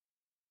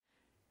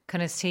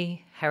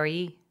Cunnistí, how are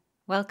ye?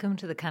 Welcome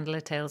to the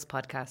Candlelit Tales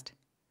podcast.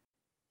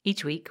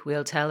 Each week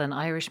we'll tell an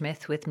Irish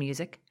myth with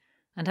music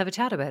and have a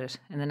chat about it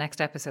in the next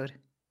episode.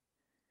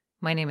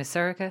 My name is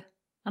Sorcha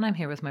and I'm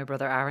here with my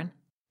brother Aaron.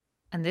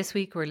 And this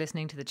week we're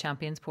listening to the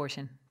Champions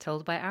portion,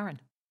 told by Aaron.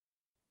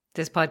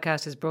 This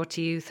podcast is brought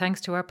to you thanks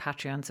to our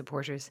Patreon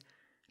supporters.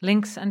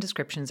 Links and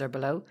descriptions are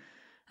below.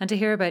 And to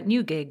hear about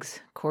new gigs,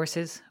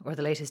 courses or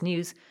the latest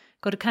news,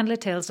 go to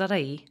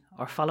candlelittales.ie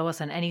or follow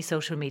us on any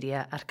social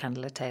media at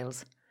Candlelit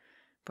Tales.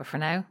 But for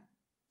now,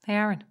 hey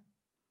Aaron,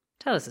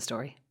 tell us a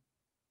story.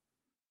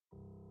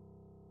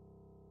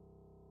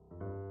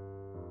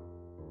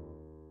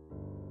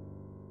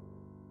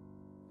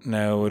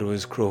 Now it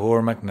was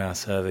Crothór Mac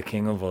Nessa, the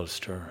King of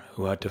Ulster,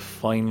 who had to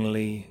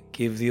finally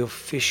give the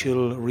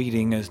official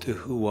reading as to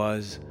who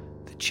was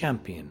the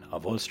champion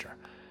of Ulster.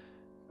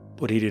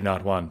 But he did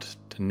not want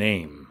to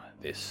name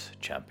this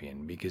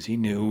champion because he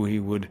knew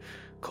he would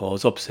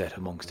cause upset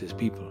amongst his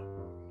people.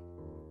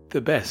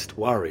 The best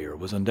warrior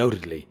was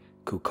undoubtedly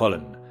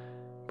Cuchulainn,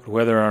 but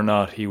whether or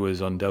not he was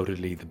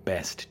undoubtedly the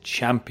best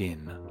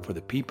champion for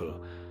the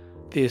people,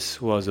 this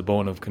was a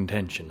bone of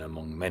contention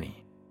among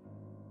many.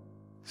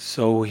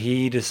 So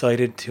he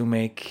decided to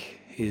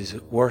make his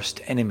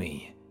worst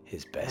enemy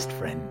his best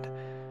friend,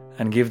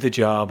 and give the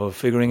job of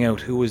figuring out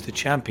who was the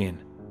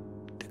champion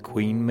to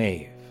Queen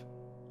Maeve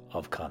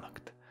of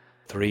Connacht.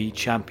 3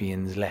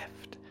 champions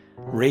left,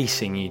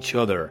 racing each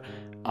other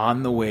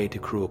on the way to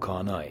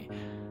Cruachan.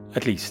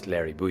 At least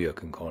Larry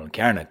Buyuk and Conal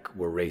Carnac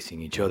were racing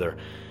each other.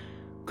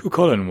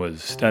 Cuchulainn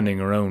was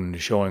standing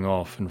around showing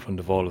off in front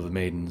of all of the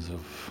maidens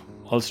of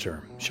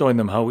Ulster, showing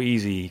them how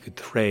easy he could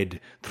thread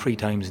 3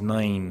 times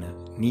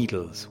 9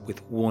 needles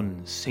with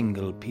one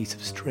single piece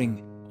of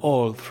string,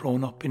 all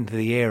thrown up into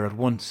the air at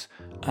once,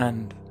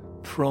 and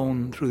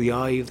thrown through the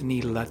eye of the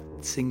needle. That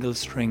single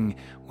string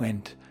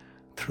went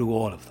through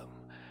all of them,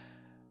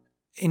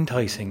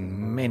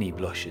 enticing many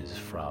blushes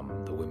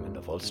from the women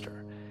of Ulster.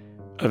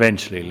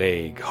 Eventually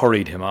Laig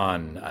hurried him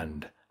on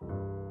and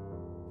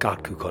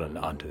got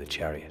Cuchulainn onto the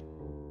chariot.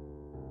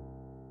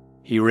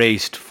 He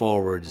raced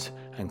forwards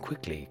and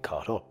quickly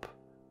caught up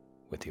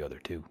with the other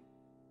 2.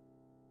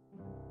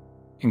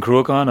 In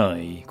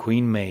Cruachan,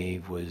 Queen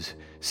Maeve was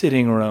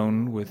sitting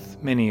around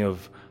with many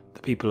of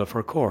the people of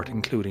her court,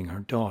 including her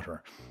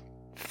daughter,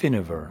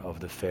 Finnever of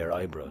the Fair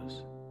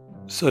Eyebrows.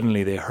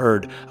 Suddenly they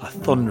heard a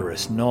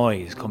thunderous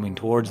noise coming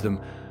towards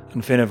them,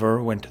 and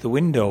Finnever went to the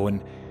window,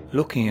 and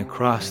looking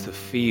across the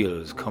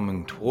fields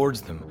coming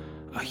towards them,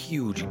 a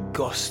huge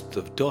gust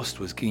of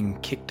dust was being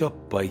kicked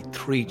up by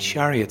 3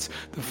 chariots.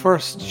 The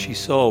first she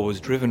saw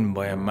was driven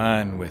by a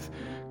man with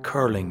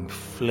curling,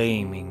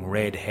 flaming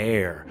red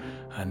hair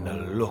and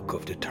a look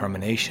of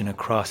determination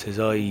across his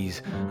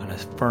eyes and a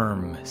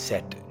firm,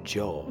 set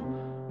jaw.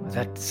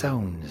 "That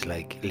sounds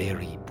like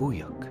Larry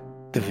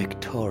Buyuk, the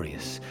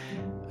victorious.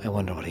 I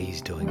wonder what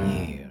he's doing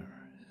here,"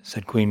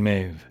 said Queen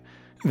Maeve.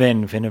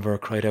 Then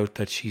Finnever cried out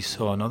that she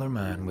saw another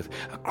man with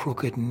a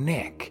crooked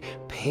neck,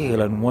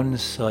 pale on one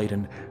side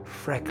and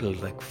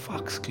freckled like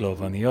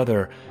foxglove on the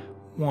other,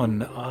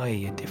 one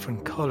eye a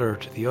different colour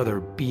to the other,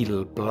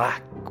 beetle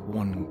black,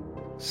 one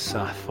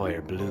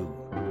sapphire blue.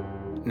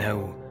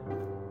 Now,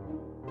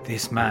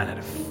 this man had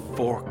a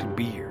forked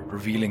beard,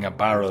 revealing a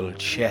barrel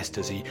chest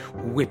as he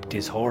whipped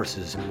his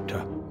horses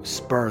to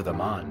spur them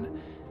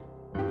on.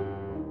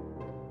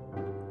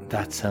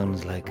 "That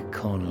sounds like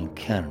Conal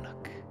Carnac,"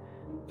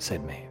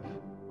 said Maeve,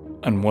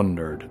 and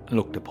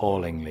looked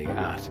appallingly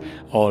at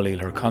Ailill,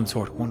 her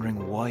consort,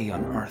 wondering why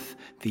on earth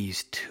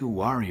these 2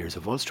 warriors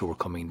of Ulster were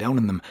coming down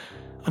on them,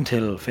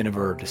 until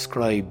Finnever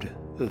described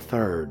the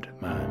 3rd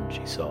man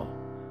she saw,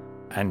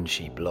 and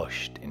she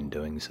blushed in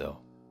doing so.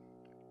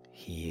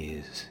 "He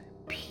is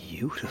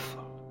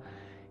beautiful.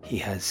 He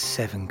has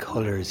 7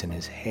 colours in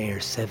his hair,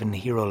 7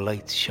 hero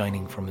lights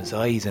shining from his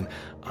eyes, and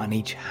on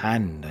each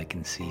hand I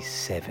can see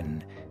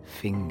 7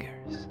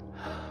 fingers.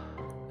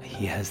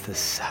 He has the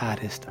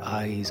saddest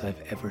eyes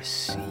I've ever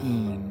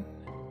seen,"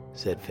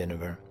 said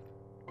Finnever.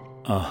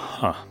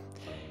 "Well,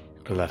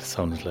 that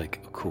sounds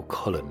like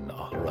Cuchulainn,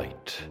 all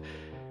right."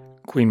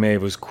 Queen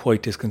Maeve was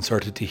quite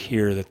disconcerted to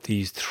hear that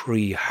these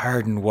 3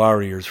 hardened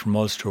warriors from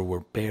Ulster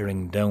were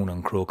bearing down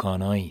on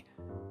Cruachan.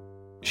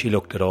 She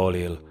looked at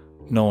Ailill,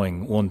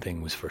 knowing one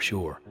thing was for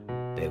sure: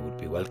 they would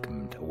be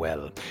welcomed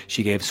well.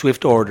 She gave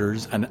swift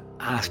orders and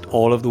asked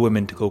all of the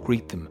women to go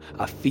greet them.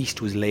 A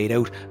feast was laid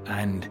out,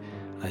 and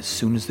as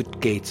soon as the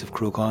gates of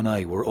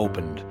Cruachan were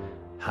opened,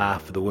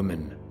 half of the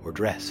women were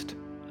dressed,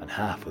 and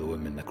half of the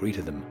women that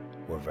greeted them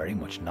were very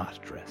much not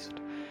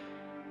dressed.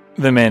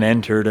 The men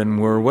entered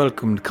and were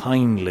welcomed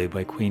kindly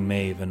by Queen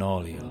Maeve and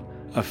Ailill.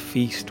 A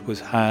feast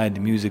was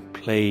had, music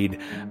played,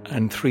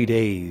 and 3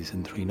 days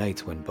and 3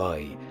 nights went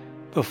by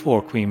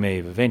before Queen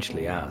Maeve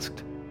eventually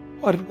asked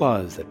what it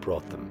was that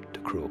brought them to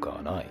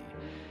Cruachan.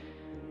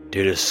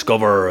 "To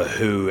discover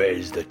who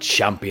is the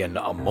champion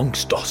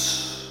amongst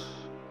us,"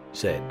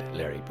 said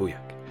Larry Buyuk.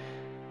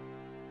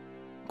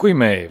 Queen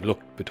Maeve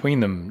looked between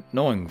them,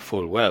 knowing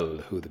full well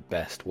who the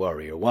best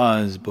warrior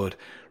was, but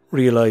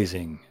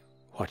realising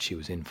what she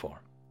was in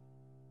for.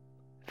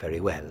 very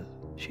well,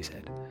 she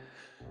said.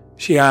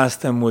 She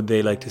asked them would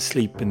they like to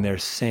sleep in their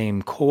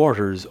same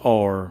quarters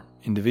or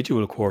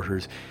individual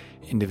quarters,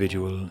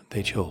 individual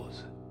they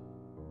chose.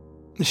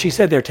 She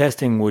said their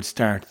testing would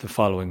start the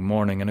following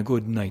morning and a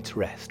good night's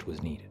rest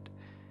was needed.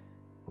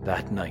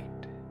 That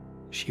night,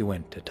 she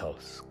went to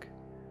Tulsk,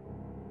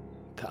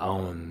 to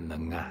Aon the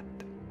Ngat,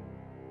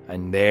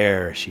 and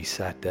there she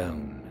sat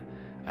down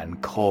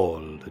and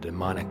called a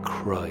demonic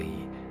cry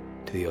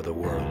to the other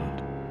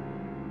world.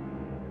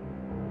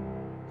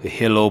 The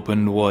hill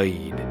opened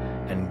wide,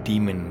 and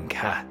demon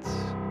cats,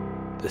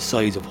 the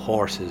size of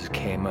horses,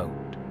 came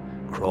out,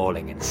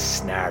 crawling and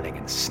snarling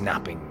and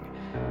snapping.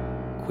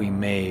 Queen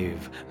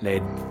Maeve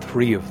led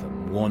 3 of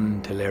them,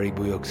 one to Larry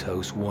Buyuk's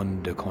house,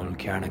 one to Conal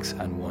Cearnac's,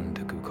 and one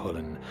to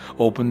Cuchulainn,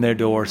 opened their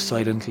door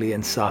silently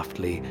and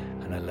softly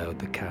and allowed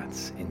the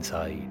cats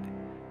inside.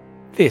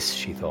 This,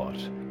 she thought,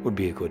 would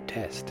be a good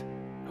test.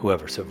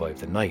 Whoever survived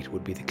the night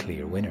would be the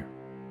clear winner.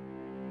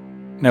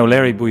 Now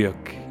Larry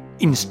Buyuk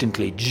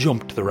instantly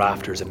jumped to the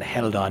rafters and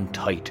held on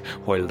tight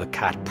while the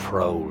cat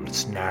prowled,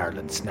 snarled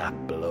and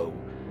snapped below.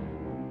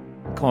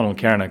 Conal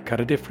Cearnac had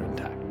a different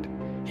tact.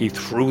 He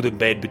threw the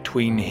bed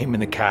between him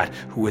and the cat,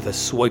 who with a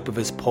swipe of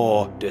his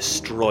paw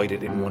destroyed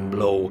it in one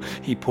blow.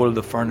 He pulled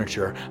the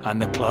furniture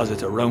and the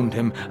closets around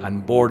him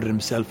and boarded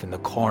himself in the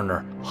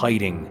corner,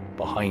 hiding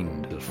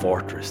behind the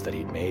fortress that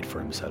he'd made for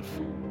himself.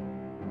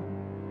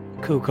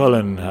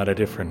 Cuchulainn had a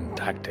different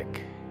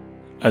tactic.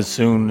 As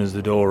soon as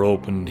the door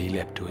opened, he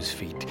leapt to his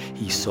feet.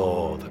 He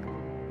saw the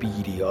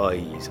beady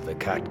eyes of the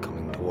cat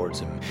coming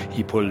towards him.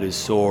 He pulled his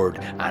sword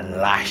and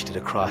lashed it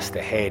across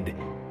the head,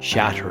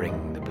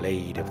 shattering the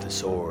blade of the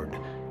sword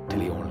till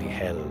he only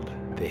held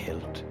the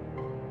hilt.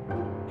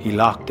 He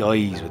locked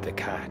eyes with the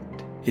cat.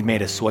 It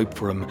made a swipe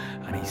for him,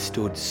 and he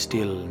stood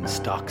still and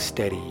stock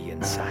steady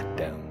and sat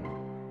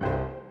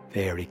down.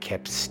 There he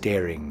kept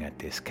staring at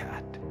this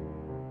cat,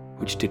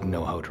 which didn't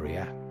know how to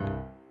react.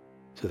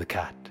 So the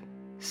cat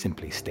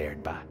simply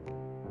stared back.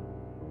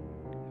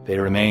 They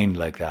remained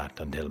like that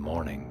until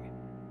morning,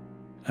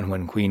 and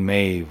when Queen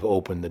Maeve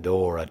opened the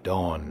door at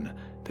dawn,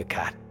 the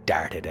cat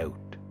darted out,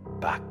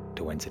 back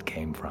to whence it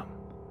came from.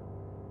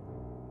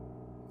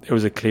 There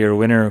was a clear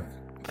winner,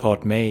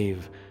 thought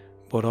Maeve,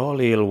 but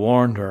Ailill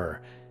warned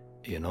her,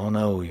 "You know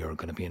now you're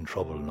going to be in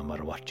trouble no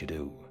matter what you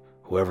do.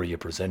 Whoever you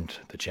present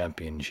the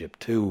championship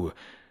to,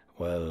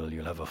 well,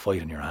 you'll have a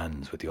fight on your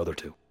hands with the other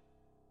 2.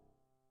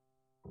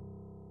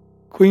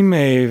 Queen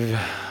Maeve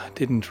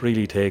didn't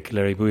really take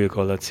Larry Buyuk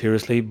all that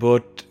seriously,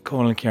 but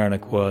Conal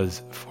Cearnac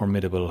was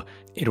formidable.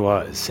 It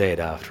was said,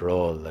 after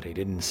all, that he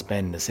didn't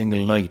spend a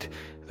single night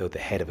without the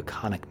head of a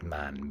Connacht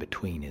man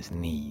between his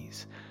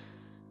knees.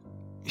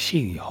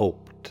 She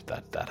hoped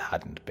that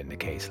hadn't been the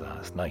case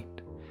last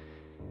night.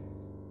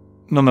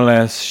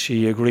 Nonetheless,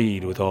 she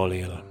agreed with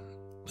Ailill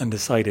and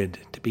decided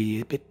to be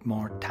a bit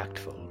more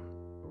tactful.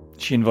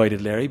 She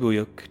invited Larry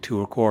Buyuk to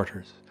her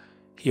quarters.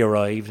 He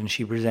arrived and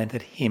she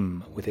presented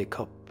him with a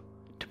cup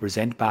to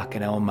present back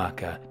in Aon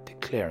Macha,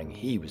 declaring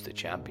he was the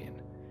champion.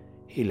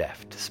 He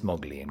left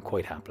smugly and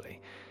quite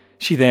happily.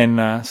 She then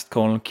asked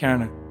Conal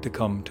Cearnac to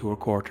come to her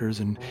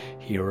quarters, and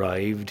he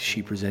arrived.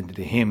 She presented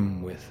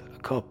him with a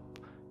cup,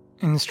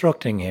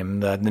 instructing him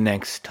that the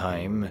next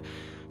time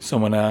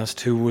someone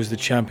asked who was the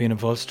champion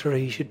of Ulster,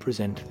 he should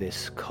present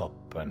this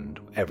cup and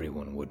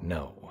everyone would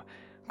know.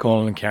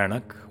 Conal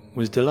Cearnac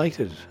was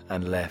delighted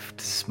and left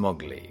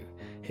smugly,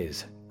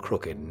 his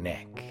crooked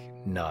neck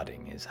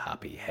nodding his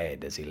happy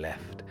head as he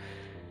left.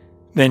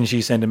 Then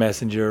she sent a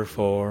messenger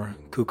for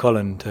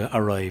Cuchulainn to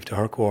arrive to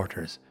her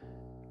quarters.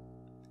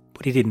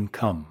 But he didn't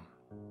come,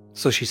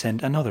 so she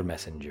sent another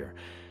messenger.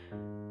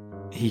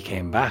 He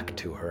came back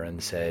to her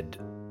and said,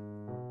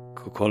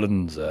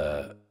 "Cuchulainn's,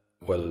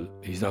 well,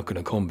 he's not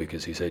going to come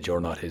because he said you're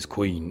not his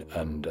queen,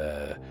 and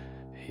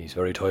he's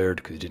very tired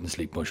because he didn't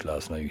sleep much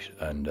last night,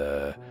 and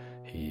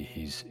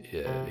he's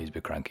a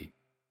bit cranky."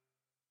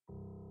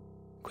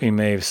 Queen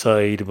Maeve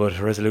sighed, but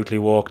resolutely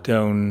walked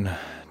down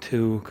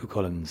to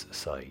Cuchulainn's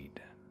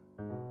side.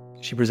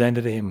 She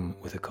presented him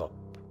with a cup,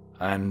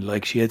 and,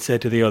 like she had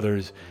said to the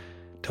others,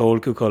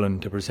 told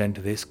Cuchulainn to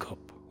present this cup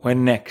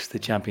when next the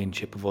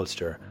championship of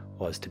Ulster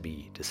was to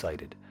be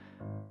decided.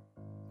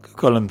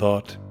 Cuchulainn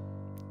thought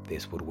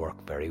this would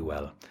work very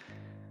well,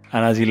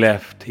 and as he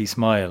left, he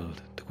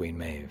smiled to Queen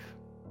Maeve,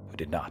 who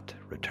did not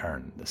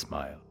return the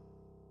smile.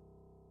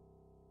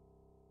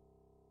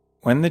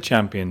 When the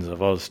champions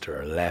of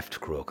Ulster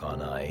left Croagh Conn,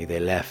 they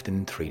left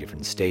in 3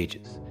 different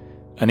stages,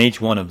 and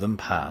each one of them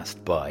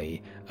passed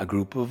by a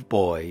group of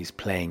boys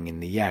playing in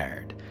the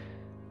yard,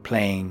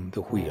 playing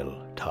the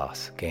wheel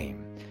toss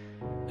game.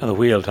 Now, the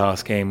wheel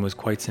toss game was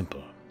quite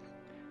simple.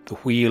 The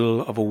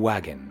wheel of a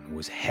wagon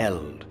was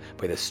held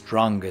by the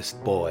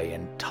strongest boy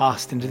and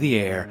tossed into the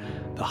air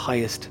the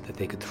highest that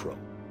they could throw.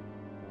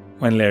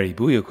 When Larry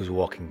Buyuk was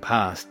walking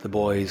past, the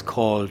boys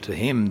called to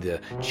him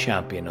the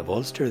champion of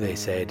Ulster. They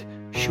said,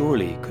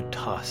 "Surely he could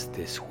toss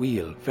this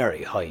wheel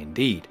very high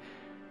indeed."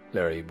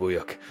 Larry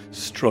Buyuk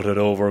strutted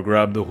over,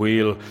 grabbed the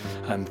wheel,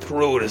 and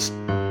threw it as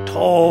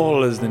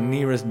tall as the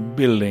nearest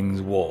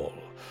building's wall.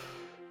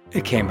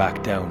 It came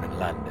back down and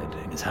landed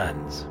in his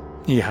hands.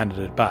 He handed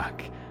it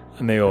back,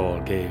 and they all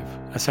gave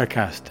a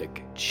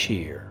sarcastic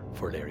cheer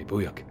for Larry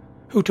Buyuk,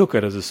 who took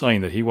it as a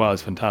sign that he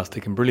was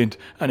fantastic and brilliant,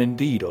 and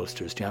indeed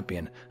Ulster's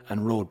champion,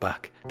 and rode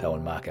back to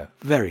Owenmacka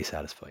very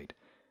satisfied.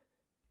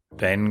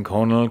 Then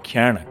Conal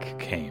Cernach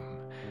came,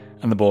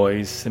 and the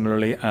boys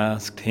similarly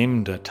asked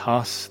him to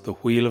toss the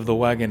wheel of the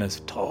wagon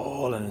as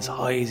tall and as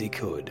high as he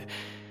could.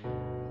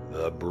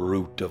 The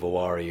brute of a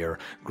warrior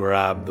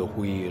grabbed the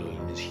wheel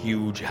in his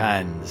huge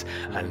hands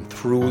and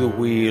threw the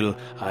wheel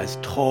as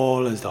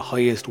tall as the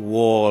highest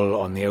wall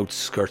on the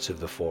outskirts of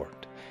the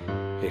fort.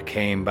 It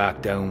came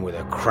back down with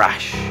a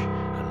crash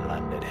and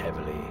landed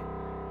heavily.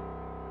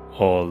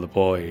 All the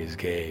boys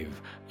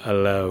gave a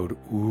loud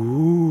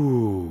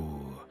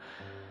ooh,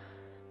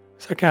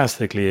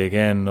 sarcastically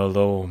again,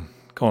 although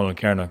Conal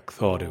Cernach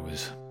thought it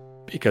was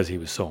because he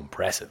was so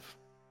impressive.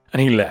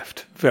 And he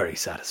left very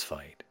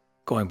satisfied,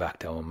 going back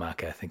to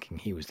Owenmacka thinking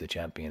he was the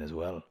champion as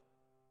well.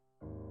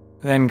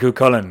 Then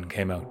Cuchulainn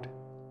came out.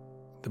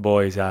 The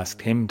boys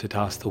asked him to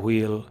toss the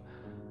wheel,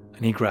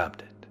 and he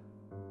grabbed it,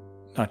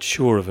 not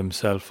sure of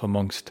himself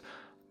amongst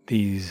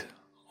these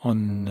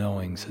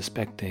unknowing,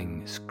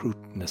 suspecting,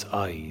 scrutinous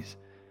eyes.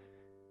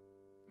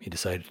 He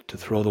decided to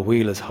throw the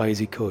wheel as high as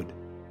he could,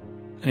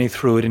 and he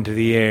threw it into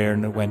the air,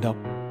 and it went up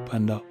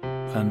and up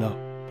and up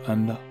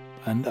and up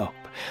and up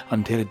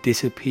until it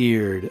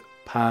disappeared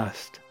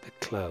past the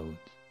clouds.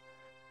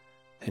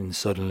 Then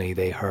suddenly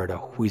they heard a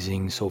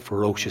whizzing so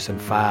ferocious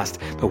and fast,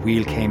 the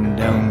wheel came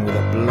down with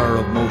a blur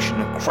of motion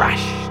and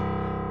crashed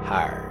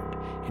hard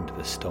into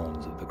the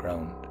stones of the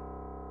ground.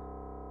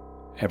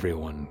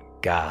 Everyone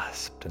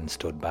gasped and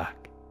stood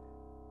back,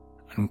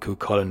 and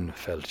Cuchulainn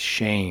felt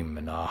shame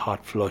and a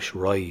hot flush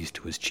rise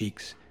to his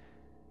cheeks.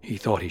 He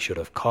thought he should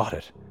have caught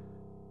it.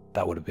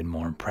 That would have been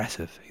more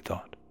impressive, he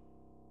thought.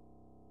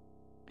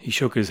 He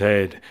shook his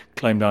head,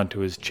 climbed onto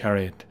his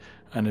chariot,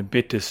 and a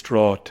bit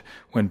distraught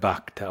went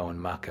back to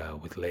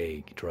Owenmacka with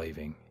Laig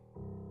driving.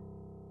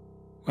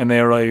 When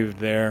they arrived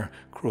there,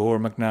 Cruthór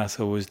Mac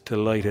Nessa was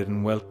delighted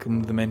and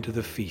welcomed them into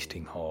the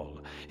feasting hall.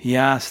 He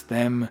asked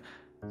them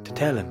to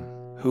tell him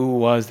who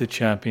was the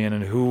champion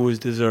and who was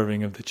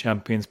deserving of the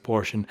champion's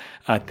portion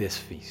at this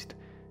feast.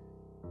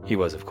 He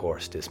was, of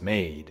course,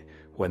 dismayed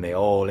when they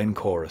all in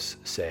chorus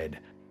said,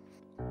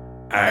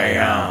 "I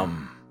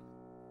am."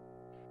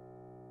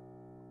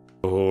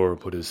 Cruthór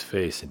put his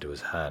face into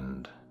his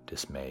hand,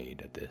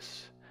 dismayed at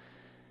this.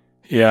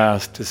 He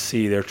asked to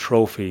see their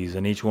trophies,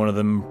 and each one of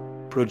them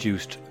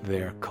produced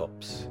their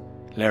cups.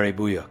 Larry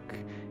Buyuk,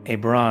 a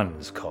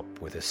bronze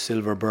cup with a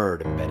silver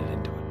bird embedded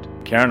into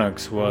it.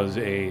 Cernach's was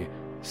a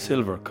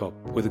silver cup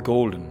with a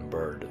golden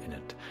bird in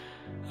it.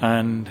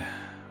 And,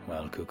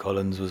 well,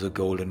 Cuchulainn's was a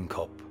golden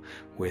cup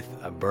with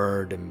a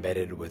bird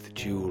embedded with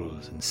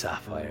jewels and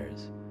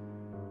sapphires.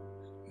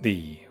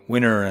 The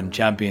winner and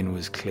champion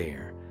was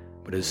clear,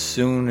 but as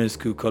soon as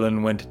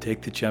Cuchulainn went to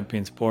take the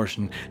champion's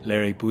portion,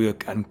 Larry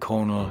Buyuk and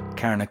Conal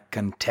Cernach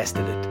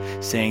contested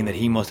it, saying that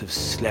he must have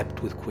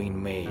slept with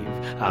Queen Maeve.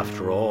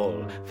 After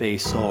all, they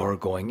saw her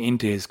going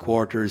into his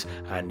quarters,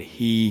 and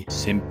he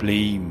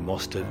simply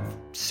must have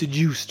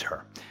seduced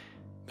her.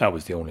 That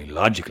was the only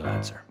logical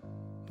answer.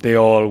 They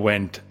all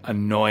went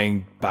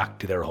annoying back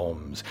to their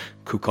homes.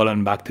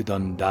 Cuchulainn back to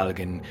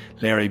Dundalgan,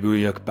 Larry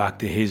Buyuk back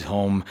to his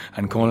home,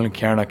 and Conal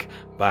Cernach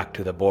back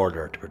to the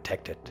border to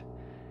protect it.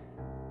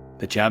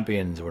 The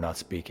champions were not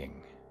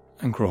speaking,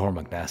 and Cruthór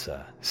Mac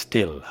Nessa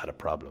still had a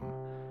problem.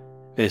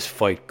 This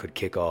fight could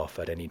kick off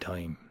at any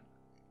time.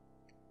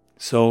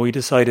 So he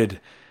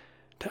decided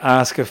to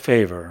ask a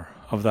favour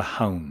of the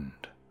Hound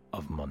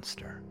of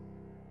Munster,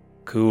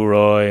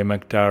 Cúroy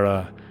Mac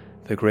Dara,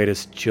 the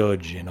greatest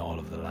judge in all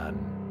of the land.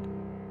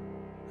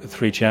 The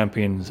three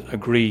champions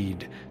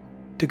agreed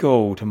to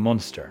go to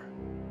Munster,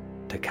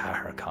 to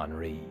Cahir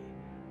Conry,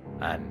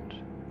 and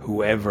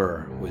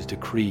whoever was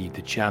decreed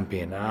the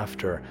champion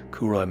after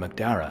Cúroy Mac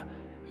Dara,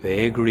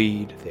 they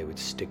agreed they would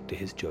stick to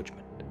his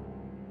judgment.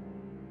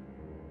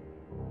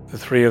 The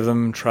three of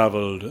them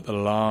travelled the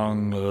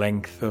long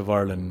length of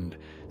Ireland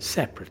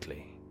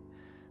separately,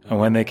 and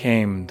when they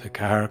came to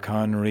Cahir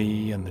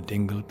Conry and the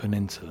Dingle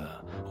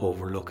Peninsula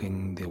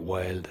overlooking the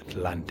wild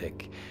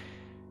Atlantic,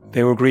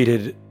 they were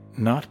greeted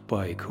not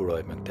by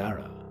Cúroy Mac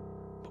Dara,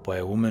 but by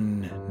a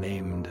woman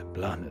named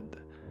Blanid,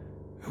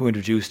 who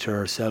introduced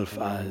herself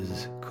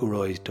as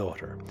Cúroy's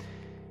daughter.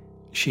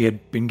 She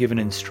had been given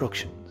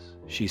instructions.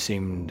 She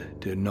seemed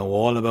to know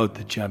all about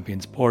the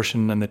champion's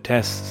portion and the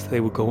tests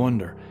they would go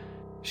under.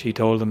 She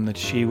told them that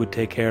she would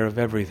take care of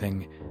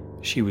everything.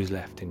 She was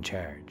left in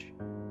charge.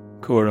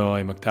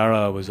 Cúroy Mac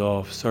Dara was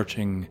off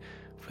searching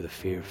for the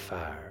Fir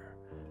Far,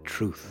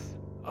 truth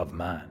of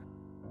man.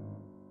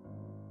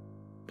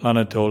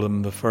 Blanid told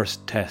them the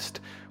first test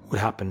would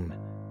happen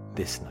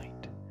this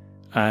night,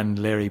 and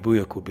Larry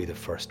Buyuk would be the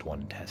first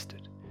one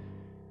tested.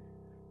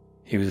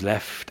 He was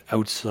left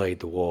outside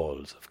the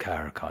walls of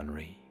Cahir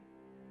Conry,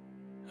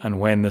 and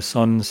when the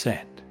sun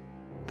set,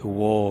 the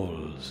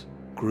walls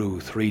grew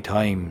 3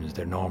 times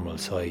their normal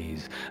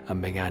size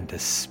and began to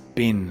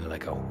spin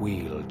like a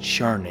wheel,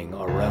 churning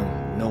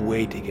around, no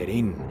way to get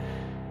in.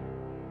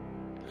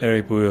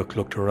 Larry Buyuk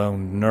looked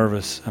around,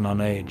 nervous and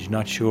on edge,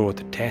 not sure what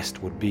the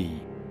test would be.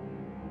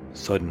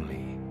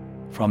 Suddenly,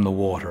 from the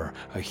water,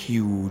 a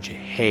huge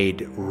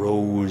head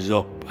rose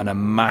up, and a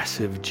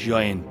massive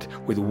giant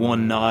with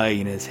one eye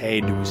in his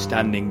head was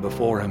standing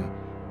before him.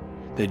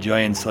 The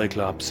giant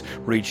Cyclops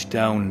reached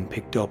down and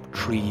picked up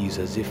trees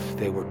as if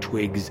they were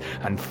twigs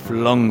and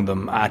flung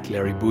them at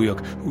Larry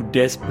Buyuk, who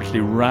desperately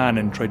ran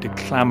and tried to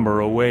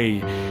clamber away.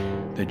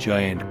 The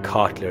giant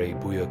caught Larry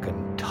Buyuk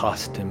and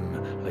tossed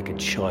him like a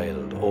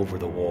child over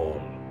the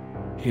wall.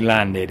 He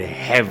landed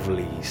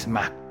heavily,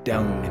 smack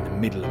down in the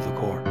middle of the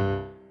court.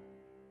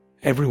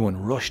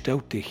 Everyone rushed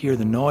out to hear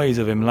the noise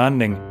of him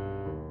landing,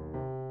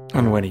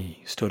 and when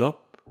he stood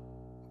up,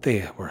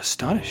 they were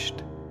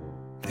astonished.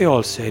 They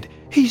all said,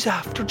 "He's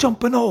after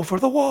jumping over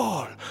the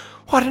wall.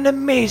 What an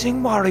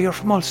amazing warrior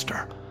from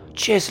Ulster.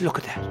 Jeez, look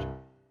at that."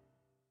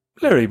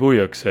 Larry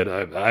Buyuk said,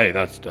 Aye,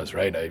 that's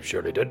right, I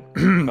surely did.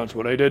 That's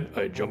what I did.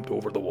 I jumped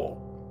over the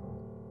wall.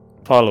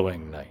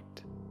 Following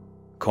night,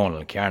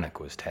 Conal Cernach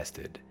was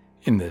tested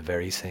in the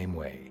very same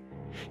way.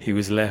 He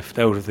was left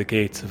out of the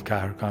gates of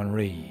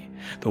Carrick-on-Ree.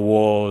 The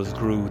walls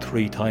grew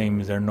 3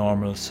 times their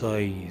normal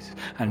size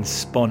and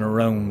spun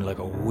around like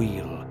a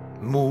wheel,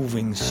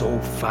 moving so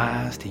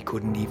fast he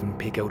couldn't even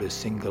pick out a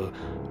single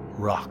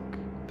rock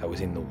that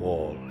was in the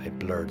wall. It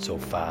blurred so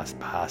fast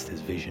past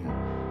his vision.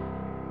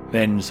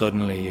 Then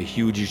suddenly a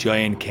huge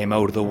giant came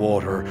out of the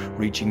water,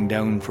 reaching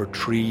down for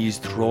trees,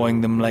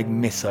 throwing them like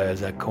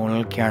missiles at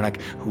Conal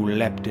Cernach, who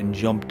leapt and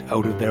jumped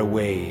out of their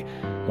way.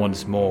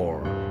 Once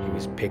more he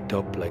was picked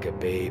up like a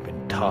babe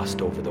and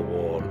tossed over the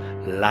wall,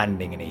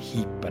 landing in a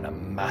heap and a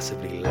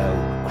massively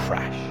loud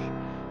crash.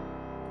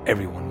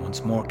 Everyone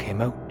once more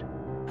came out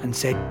and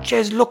said,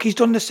 "Jez, look, he's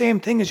done the same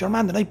thing as your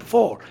man the night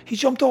before. He's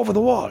jumped over the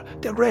wall.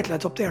 They're great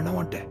lads up there now,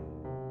 aren't they?"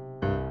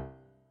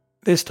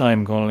 This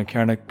time Conal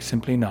Cernach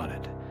simply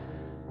nodded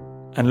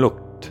and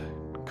looked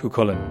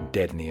Cuchulainn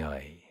dead in the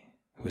eye,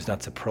 who was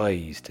not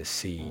surprised to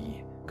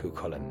see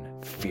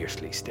Cuchulainn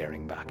fiercely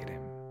staring back at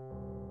him.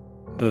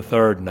 The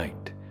third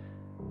night,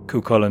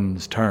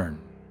 Cuchulainn's turn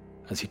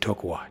as he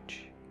took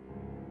watch.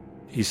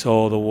 He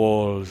saw the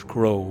walls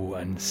grow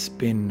and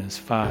spin as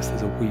fast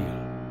as a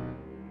wheel.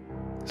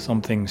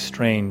 Something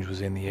strange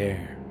was in the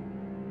air.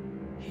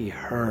 He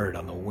heard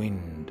on the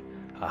wind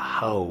a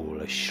howl,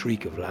 a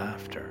shriek of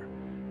laughter.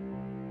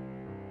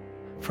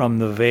 From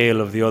the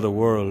veil of the other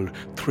world,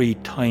 3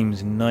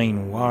 times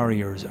 9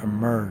 warriors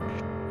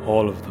emerged,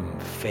 all of them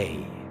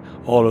Fae,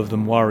 all of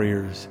them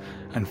warriors,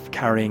 and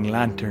carrying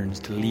lanterns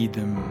to lead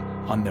them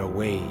on their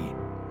way,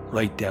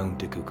 right down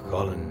to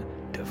Cuchulainn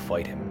to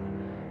fight him.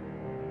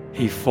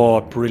 He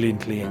fought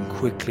brilliantly and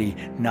quickly,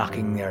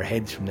 knocking their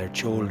heads from their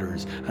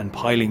shoulders and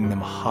piling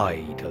them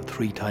high till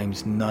 3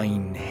 times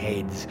 9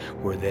 heads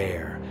were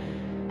there.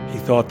 He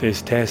thought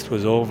this test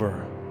was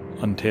over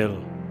until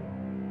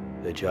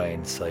the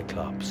giant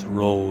Cyclops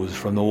rose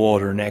from the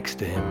water next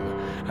to him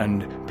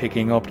and,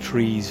 picking up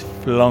trees,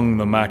 flung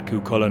them at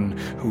Cuchulainn,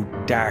 who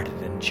darted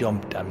and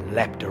jumped and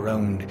leapt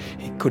around.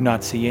 He could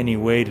not see any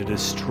way to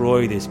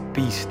destroy this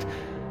beast.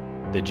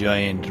 The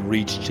giant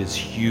reached his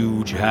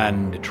huge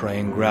hand to try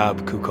and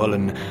grab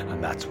Cuchulainn,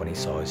 and that's when he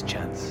saw his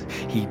chance.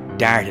 He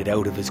darted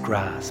out of his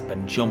grasp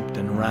and jumped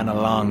and ran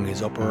along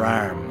his upper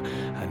arm,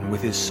 and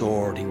with his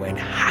sword he went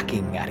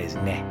hacking at his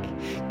neck,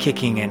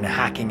 kicking and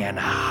hacking and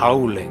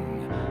howling,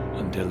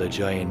 until the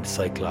giant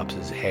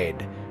Cyclops'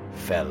 head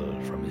fell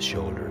from his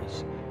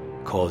shoulders,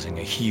 causing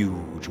a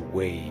huge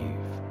wave,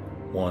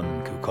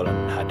 one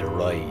Cuchulainn had to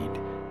ride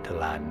to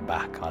land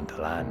back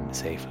onto land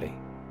safely.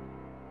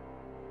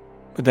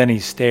 But then he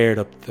stared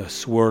up the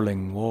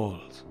swirling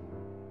walls,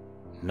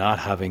 not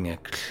having a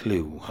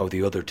clue how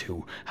the other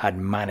 2 had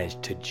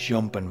managed to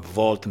jump and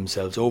vault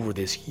themselves over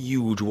this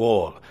huge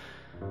wall.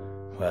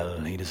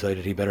 Well, he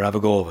decided he better have a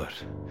go of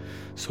it.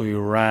 So he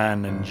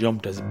ran and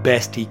jumped as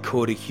best he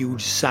could, a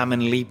huge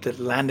salmon leap that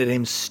landed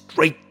him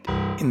straight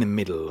in the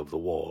middle of the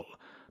wall,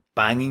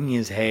 banging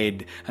his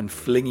head and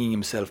flinging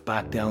himself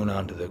back down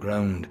onto the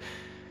ground.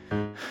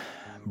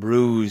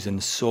 Bruised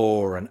and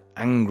sore and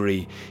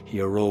angry, he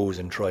arose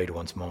and tried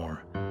once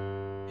more.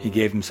 He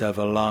gave himself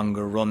a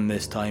longer run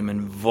this time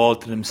and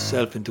vaulted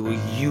himself into a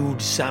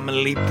huge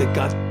salmon leap that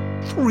got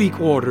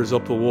 3/4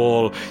 up the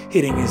wall.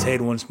 Hitting his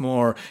head once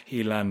more,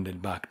 he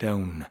landed back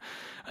down.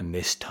 And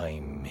this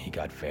time he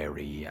got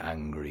very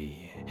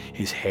angry.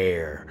 His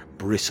hair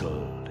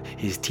bristled,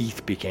 his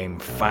teeth became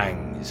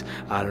fangs,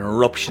 an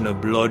eruption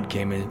of blood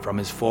came in from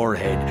his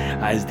forehead.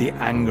 As the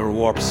anger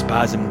warp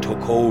spasm took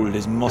hold,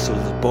 his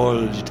muscles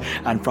bulged,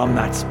 and from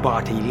that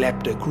spot he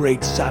leapt a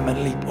great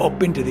salmon leap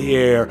up into the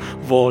air,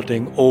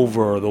 vaulting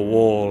over the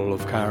wall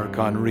of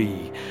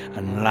Carrick-on-Ree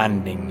and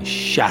landing,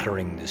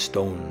 shattering the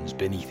stones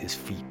beneath his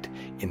feet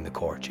in the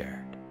courtyard.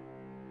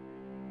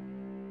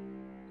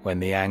 When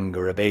the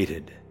anger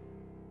abated,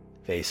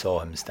 they saw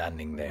him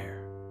standing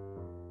there,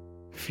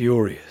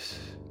 furious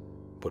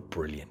but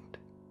brilliant.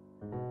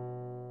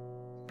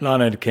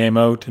 Blanid came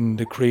out and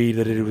decreed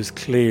that it was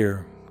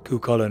clear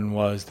Cuchulainn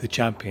was the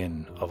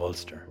champion of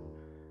Ulster.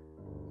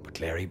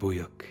 But Larry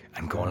Buyuk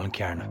and Conal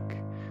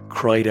Cearnach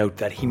cried out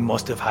that he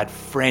must have had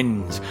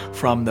friends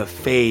from the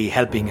Fae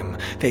helping him.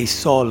 They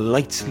saw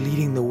lights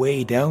leading the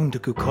way down to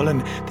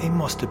Cuchulainn. They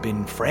must have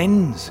been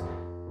friends,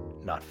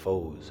 not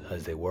foes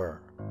as they were.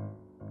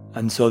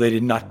 And so they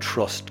did not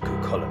trust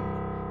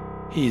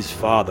Cuchulainn. His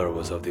father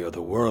was of the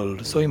other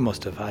world, so he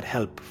must have had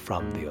help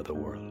from the other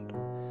world.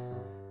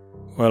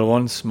 Well,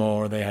 once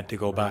more they had to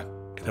go back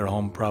to their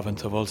home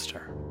province of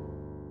Ulster.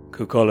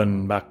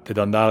 Cuchulainn back to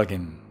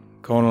Dundalgan,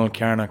 Conal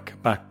Cearnach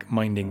back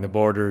minding the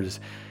borders,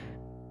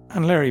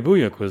 and Larry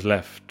Buyuk was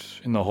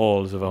left in the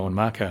halls of Owen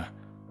Macha.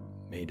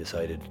 He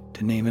decided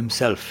to name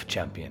himself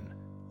champion,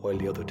 while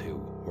the other two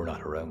were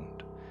not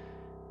around.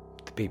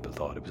 The people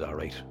thought it was all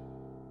right,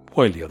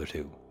 while the other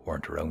two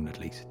weren't around at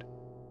least.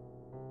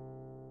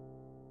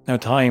 Now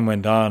time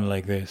went on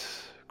like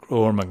this,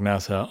 Grower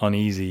McNassa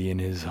uneasy in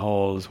his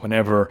halls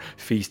whenever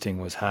feasting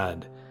was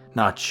had,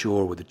 not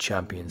sure would the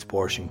champion's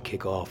portion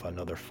kick off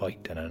another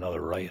fight and another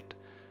riot.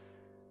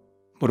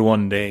 But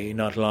one day,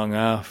 not long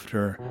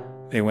after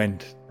they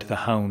went to the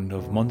Hound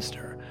of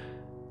Munster,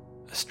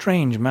 a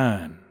strange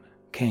man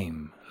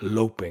came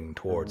loping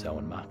towards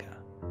Owen Macha.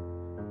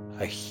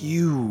 A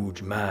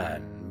huge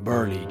man,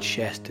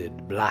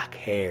 burly-chested,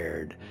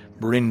 black-haired,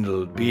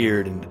 brindled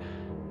beard, and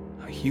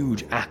a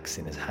huge axe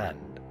in his hand.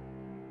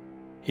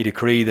 He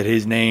decreed that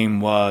his name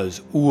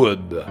was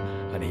Uad,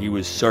 and he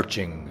was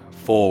searching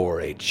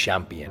for a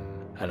champion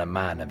and a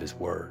man of his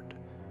word.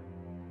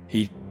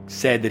 He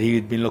said that he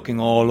had been looking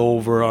all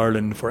over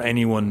Ireland for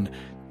anyone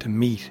to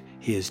meet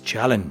his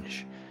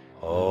challenge.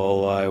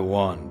 All I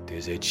want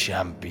is a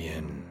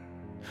champion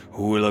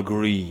who will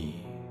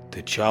agree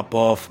to chop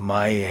off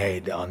my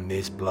head on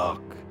this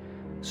block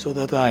so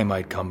that I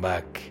might come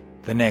back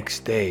the next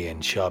day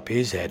and chop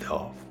his head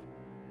off.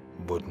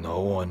 But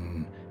no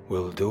one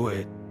will do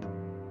it,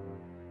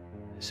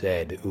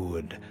 said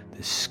Uad,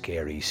 the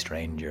scary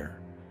stranger.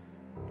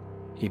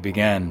 He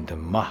began to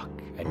mock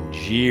and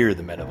jeer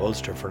the men of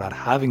Ulster for not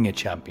having a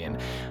champion,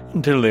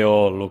 until they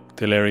all looked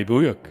to Larry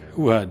Buyuk,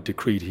 who had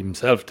decreed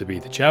himself to be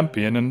the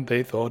champion, and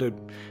they thought it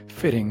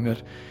fitting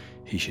that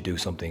he should do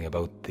something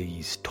about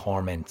these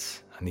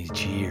torments and these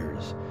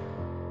jeers.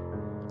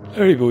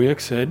 Larry Buyuk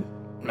said,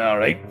 "All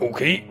right,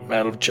 okay,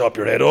 I'll chop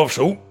your head off,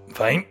 so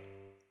fine."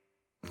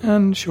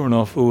 And sure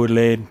enough, Uad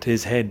laid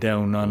his head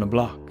down on a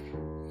block,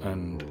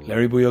 and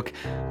Larry Buyuk,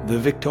 the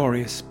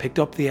victorious, picked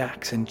up the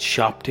axe and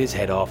chopped his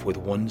head off with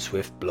one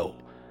swift blow.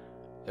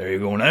 "There you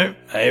go now,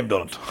 I've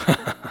done it."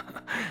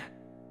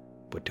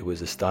 But to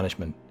his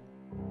astonishment,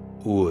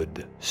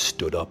 Uad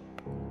stood up.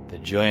 The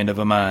giant of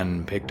a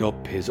man picked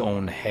up his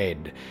own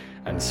head,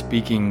 and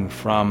speaking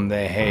from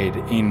the head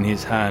in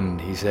his hand,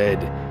 he said,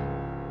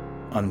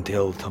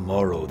 "Until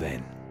tomorrow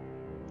then,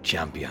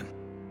 champion."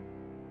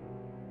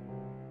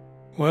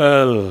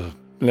 Well,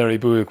 Larry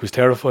Buyuk was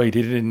terrified.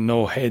 He didn't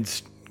know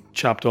heads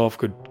chopped off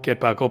could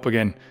get back up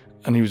again,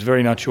 and he was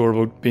very not sure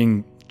about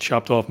being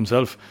chopped off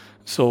himself.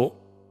 So,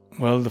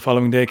 well, the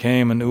following day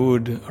came and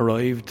Uad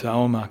arrived to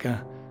Owen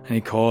Macha, and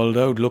he called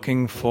out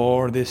looking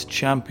for this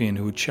champion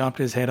who had chopped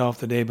his head off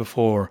the day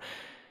before.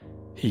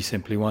 He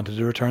simply wanted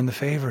to return the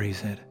favour, he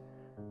said.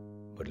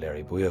 But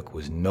Larry Buyuk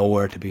was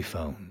nowhere to be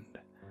found.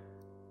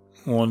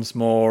 Once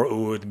more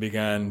Uad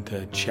began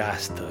to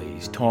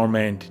chastise,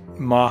 torment,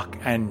 mock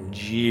and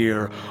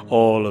jeer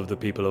all of the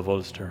people of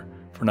Ulster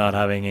for not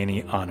having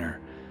any honour,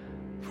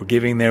 for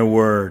giving their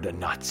word and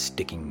not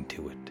sticking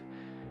to it.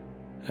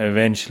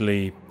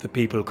 Eventually, the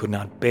people could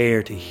not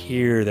bear to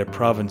hear their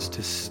province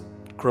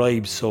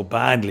described so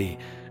badly,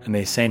 and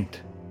they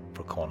sent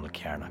for Conal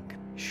Cearnach.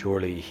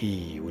 Surely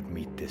he would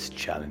meet this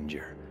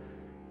challenger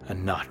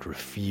and not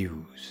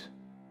refuse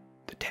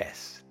the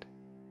test.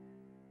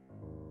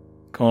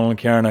 Conal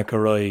Cearnach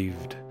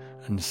arrived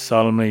and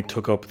solemnly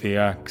took up the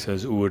axe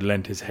as Uad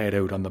leant his head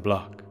out on the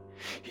block.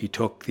 He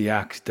took the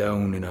axe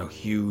down in a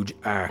huge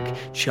arc,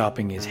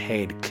 chopping his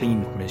head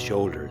clean from his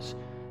shoulders.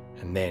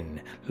 And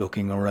then,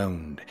 looking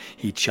around,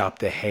 he chopped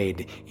the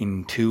head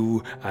in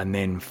 2 and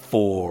then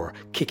 4,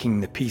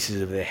 kicking the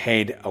pieces of the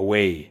head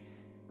away.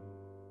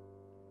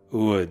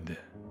 Uad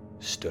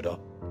stood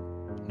up,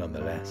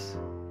 nonetheless.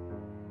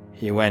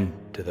 He went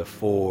to the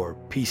 4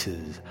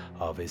 pieces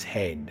of his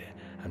head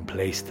and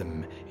placed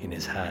them in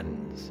his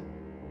hands.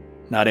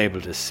 Not able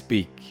to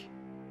speak,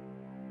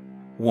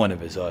 one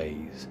of his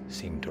eyes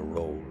seemed to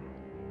roll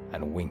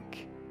and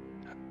wink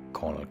at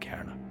Conal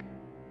Cearnach.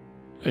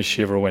 A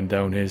shiver went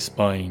down his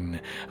spine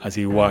as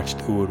he watched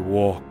Uad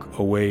walk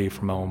away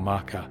from Owen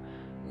Macha,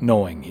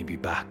 knowing he'd be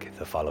back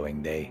the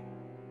following day.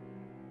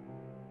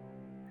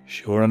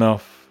 Sure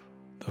enough,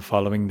 the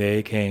following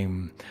day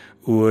came.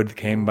 Uad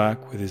came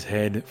back with his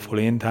head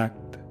fully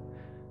intact,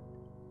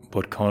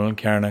 but Conal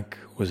Cearnach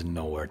was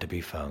nowhere to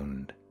be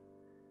found.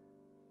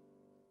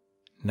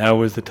 Now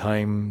was the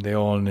time they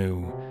all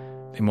knew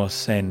they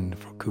must send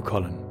for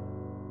Cuchulainn.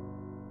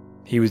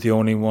 He was the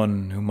only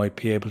one who might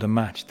be able to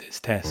match this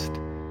test,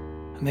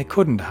 and they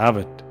couldn't have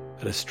it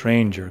that a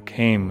stranger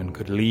came and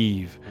could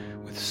leave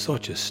with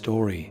such a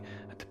story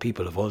that the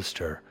people of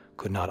Ulster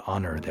could not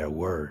honour their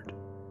word.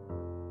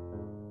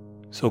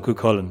 So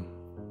Cuchulainn,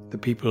 the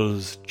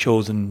people's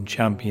chosen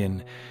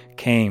champion,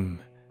 came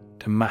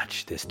to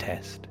match this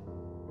test.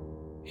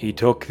 He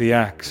took the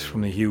axe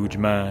from the huge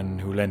man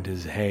who leant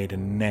his head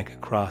and neck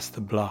across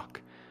the block.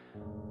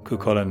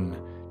 Cuchulainn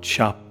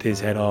chopped his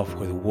head off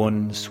with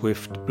one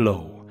swift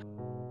blow,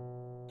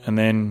 and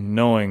then,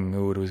 knowing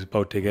Uaid was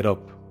about to get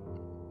up,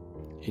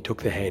 he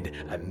took the head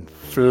and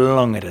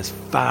flung it as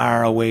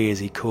far away as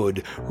he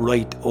could,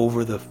 right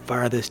over the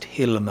farthest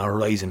hill on the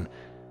horizon.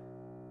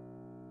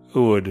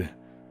 Uaid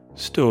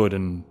stood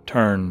and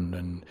turned,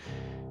 and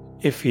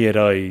if he had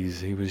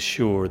eyes, he was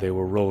sure they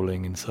were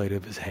rolling inside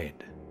of his head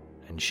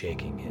and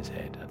shaking his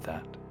head at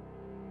that.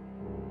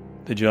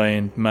 The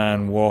giant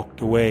man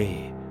walked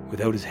away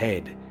without his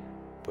head,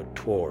 but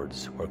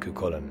towards where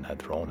Cuchulainn had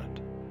thrown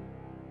it.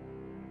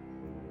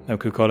 Now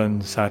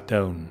Cuchulainn sat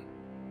down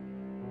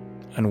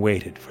and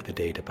waited for the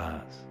day to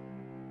pass.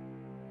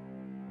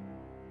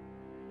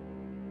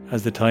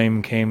 As the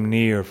time came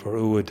near for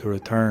Uaid to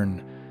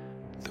return,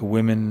 the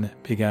women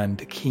began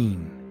to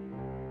keen,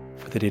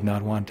 for they did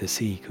not want to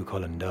see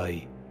Cuchulainn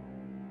die.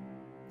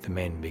 The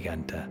men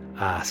began to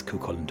ask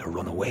Cuchulainn to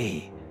run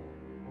away.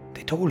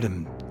 They told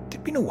him,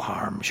 "There'd be no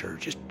harm, sure,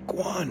 just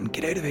go on,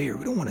 get out of here,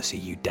 we don't want to see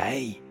you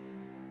die."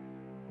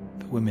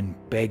 The women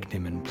begged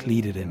him and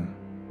pleaded him,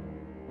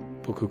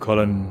 but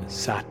Cuchulainn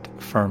sat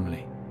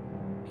firmly.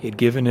 He had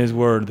given his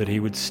word that he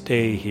would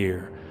stay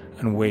here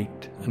and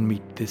wait and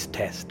meet this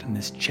test and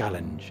this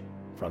challenge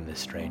from this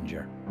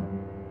stranger,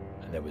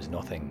 and there was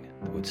nothing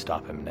that would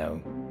stop him now.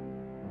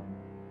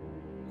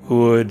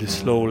 Uaid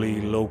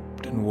slowly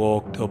loped and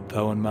walked up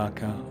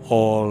Downmacha,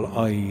 all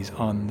eyes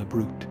on the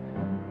brute.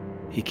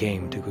 He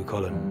came to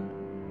Cuchulainn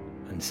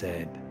and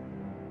said,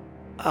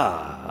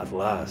 "At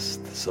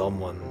last,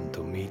 someone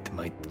to meet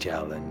my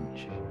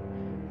challenge.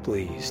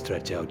 Please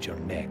stretch out your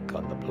neck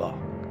on the block."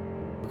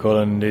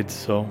 Cuchulainn did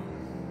so.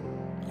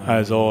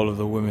 As all of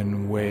the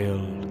women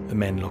wailed, the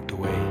men looked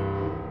away.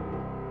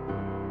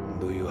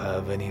 "Do you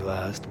have any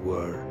last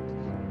word?"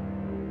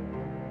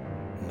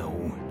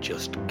 "No,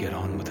 just get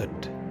on with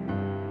it,"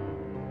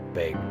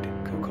 begged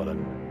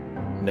Cuchulainn,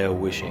 now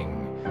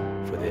wishing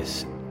for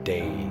this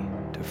day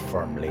to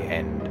firmly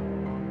end.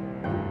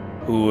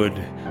 Uaid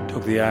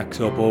took the axe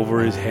up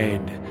over his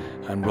head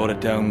and brought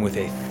it down with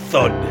a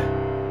thud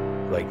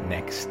right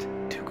next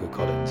to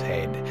Cuchulainn's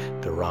head,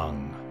 the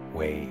wrong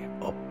way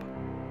up,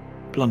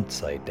 blunt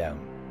side down.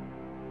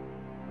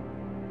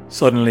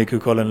 Suddenly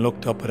Cuchulainn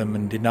looked up at him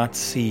and did not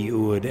see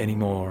Uaid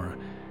anymore.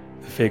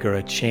 The figure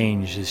had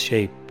changed his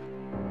shape,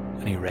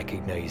 and he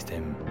recognised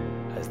him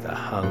as the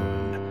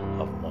Hound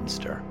of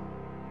Munster.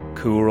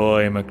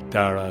 Cúrái Mac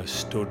Dara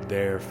stood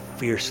there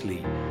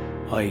fiercely,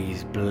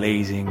 eyes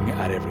blazing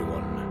at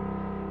everyone.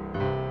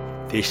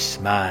 "This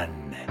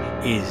man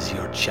is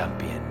your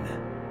champion,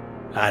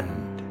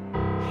 and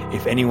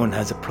if anyone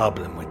has a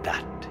problem with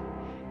that,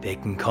 they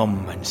can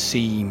come and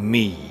see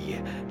me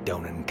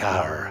down in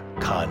Car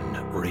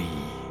Conry."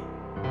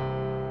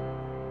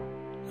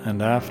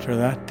 And after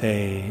that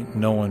day,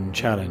 no one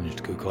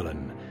challenged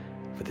Cuchulainn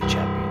for the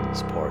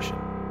champion's portion,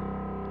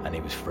 and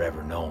he was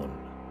forever known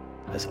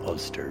as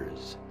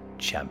Ulster's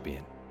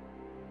champion.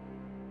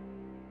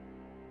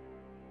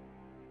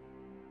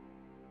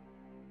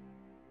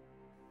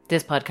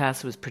 This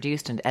podcast was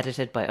produced and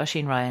edited by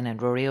Oisín Ryan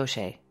and Rory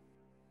O'Shea.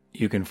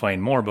 You can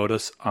find more about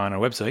us on our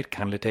website,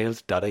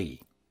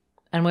 candleattales.ie.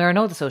 And we are on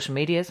all the social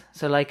medias,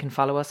 so like and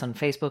follow us on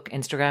Facebook,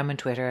 Instagram and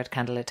Twitter at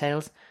Candlelit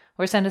Tales,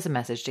 or send us a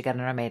message to get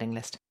on our mailing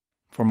list.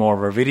 For more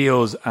of our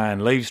videos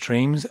and live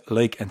streams,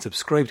 like and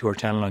subscribe to our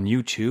channel on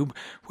YouTube,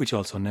 which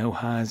also now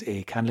has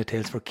a Candlelit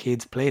Tales for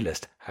Kids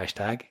playlist,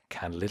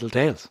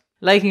 #CandleLittleTales.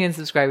 Liking and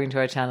subscribing to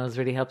our channels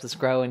really helps us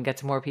grow and get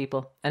to more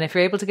people. And if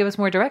you're able to give us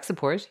more direct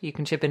support, you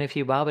can chip in a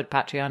few bob at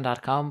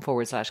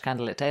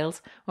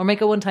patreon.com/CandleLitTales, or make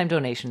a one-time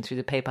donation through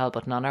the PayPal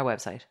button on our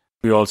website.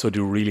 We also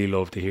do really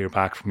love to hear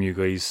back from you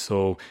guys,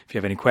 so if you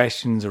have any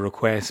questions or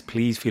requests,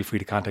 please feel free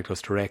to contact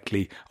us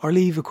directly or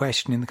leave a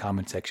question in the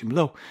comment section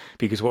below,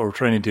 because what we're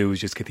trying to do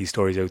is just get these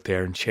stories out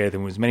there and share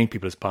them with as many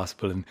people as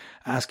possible and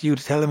ask you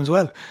to tell them as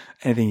well.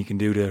 Anything you can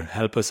do to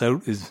help us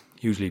out is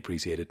hugely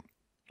appreciated.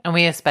 And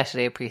we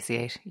especially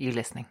appreciate you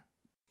listening.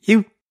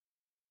 You!